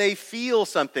if they feel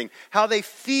something. How they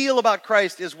feel about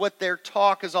Christ is what their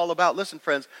talk is all about. Listen,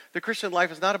 friends, the Christian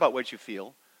life is not about what you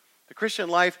feel. The Christian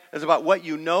life is about what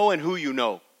you know and who you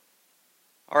know.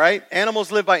 All right?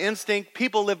 Animals live by instinct.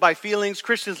 People live by feelings.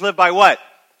 Christians live by what?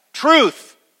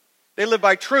 Truth. They live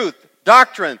by truth,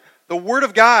 doctrine, the Word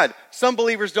of God. Some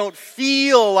believers don't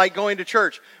feel like going to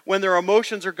church. When their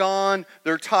emotions are gone,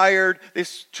 they're tired,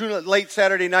 it's too late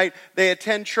Saturday night, they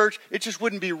attend church. It just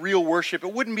wouldn't be real worship.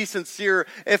 It wouldn't be sincere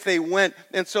if they went.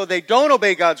 And so they don't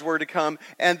obey God's Word to come,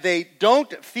 and they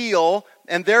don't feel,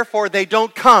 and therefore they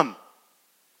don't come.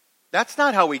 That's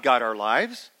not how we got our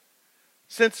lives.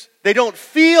 Since they don't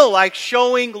feel like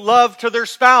showing love to their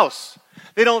spouse.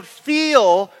 They don't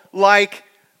feel like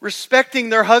respecting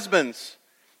their husbands.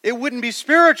 It wouldn't be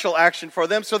spiritual action for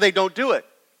them, so they don't do it.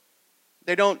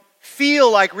 They don't feel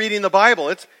like reading the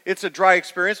Bible. It's a dry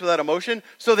experience without emotion,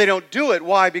 so they don't do it.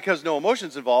 Why? Because no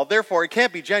emotion's involved. Therefore, it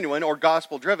can't be genuine or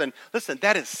gospel-driven. Listen,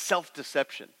 that is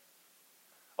self-deception.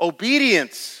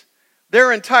 Obedience,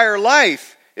 their entire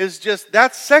life is just,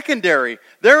 that's secondary.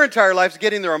 Their entire life is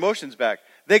getting their emotions back.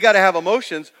 They got to have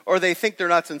emotions or they think they're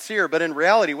not sincere. But in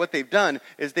reality, what they've done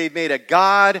is they've made a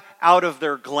god out of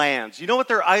their glands. You know what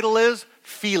their idol is?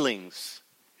 Feelings.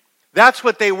 That's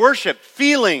what they worship,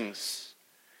 feelings.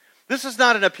 This is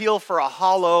not an appeal for a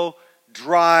hollow,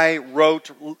 dry,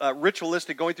 rote,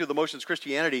 ritualistic, going through the motions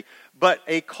Christianity, but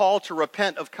a call to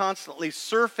repent of constantly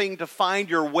surfing to find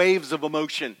your waves of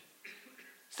emotion.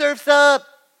 Surf's up.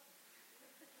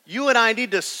 You and I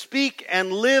need to speak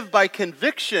and live by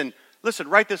conviction. Listen,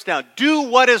 write this down. Do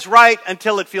what is right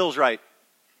until it feels right.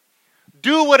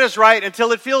 Do what is right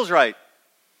until it feels right.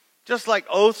 Just like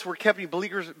oaths were keeping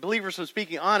believers from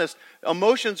speaking honest,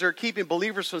 emotions are keeping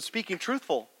believers from speaking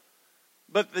truthful.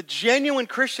 But the genuine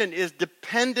Christian is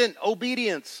dependent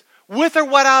obedience, with or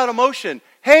without emotion.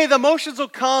 Hey, the emotions will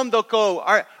come, they'll go.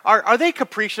 Are they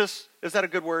capricious? Is that a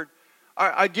good word?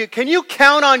 Can you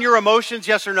count on your emotions,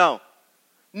 yes or no?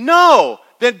 No.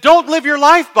 Then don't live your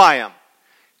life by them.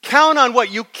 Count on what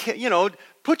you can,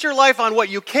 put your life on what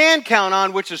you can count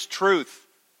on, which is truth.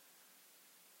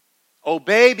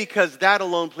 Obey because that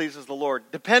alone pleases the Lord.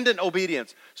 Dependent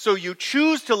obedience. So you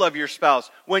choose to love your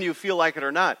spouse when you feel like it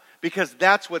or not, because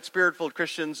that's what Spirit-filled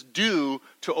Christians do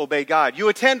to obey God. You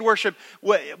attend worship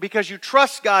because you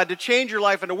trust God to change your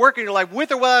life and to work in your life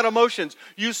with or without emotions.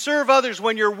 You serve others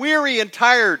when you're weary and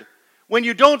tired, when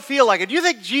you don't feel like it. Do you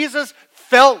think Jesus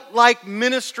felt like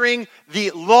ministering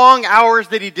the long hours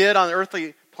that he did on the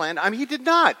earthly planet? I mean, he did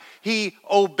not. He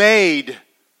obeyed.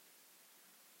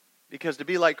 Because to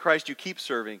be like Christ, you keep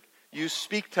serving. You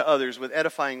speak to others with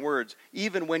edifying words.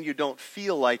 Even when you don't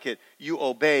feel like it, you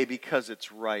obey because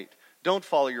it's right. Don't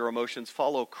follow your emotions.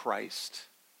 Follow Christ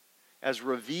as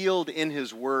revealed in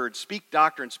his word. Speak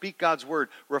doctrine. Speak God's word.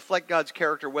 Reflect God's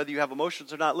character whether you have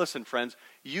emotions or not. Listen, friends,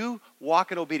 you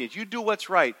walk in obedience. You do what's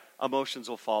right. Emotions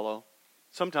will follow.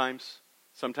 Sometimes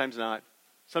not.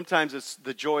 Sometimes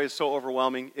the joy is so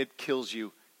overwhelming, it kills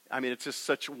you. I mean, it's just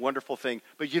such a wonderful thing.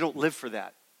 But you don't live for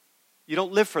that. You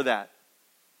don't live for that.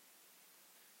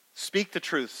 Speak the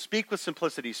truth. Speak with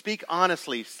simplicity. Speak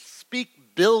honestly. Speak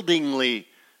buildingly.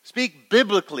 Speak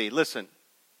biblically. Listen,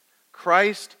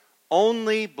 Christ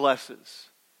only blesses.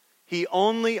 He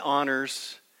only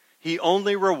honors. He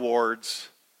only rewards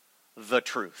the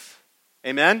truth.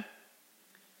 Amen?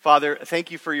 Father,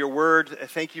 thank you for your word.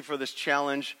 Thank you for this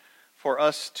challenge for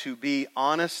us to be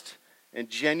honest and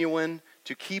genuine,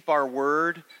 to keep our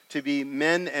word, to be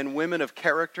men and women of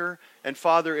character. And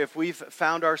Father, if we've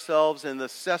found ourselves in the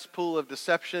cesspool of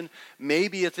deception,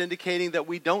 maybe it's indicating that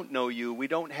we don't know you. We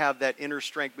don't have that inner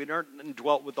strength. We aren't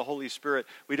dwelt with the Holy Spirit.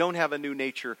 We don't have a new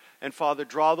nature. And Father,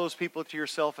 draw those people to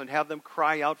yourself and have them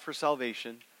cry out for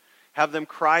salvation. Have them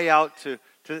cry out to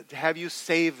have you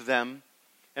save them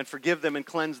and forgive them and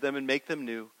cleanse them and make them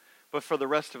new. But for the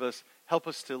rest of us, help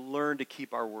us to learn to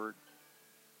keep our word,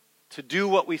 to do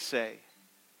what we say,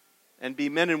 and be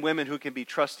men and women who can be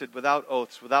trusted without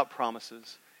oaths, without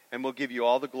promises. And we'll give you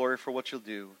all the glory for what you'll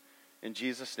do. In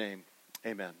Jesus' name,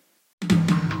 amen.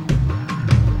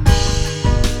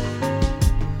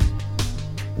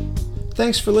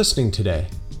 Thanks for listening today.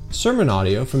 Sermon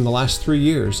audio from the last 3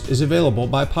 years is available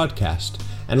by podcast,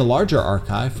 and a larger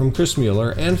archive from Chris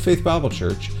Mueller and Faith Bible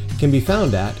Church can be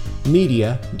found at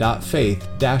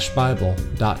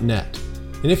media.faith-bible.net.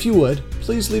 And if you would,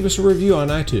 please leave us a review on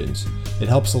iTunes. It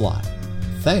helps a lot.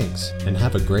 Thanks, and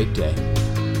have a great day.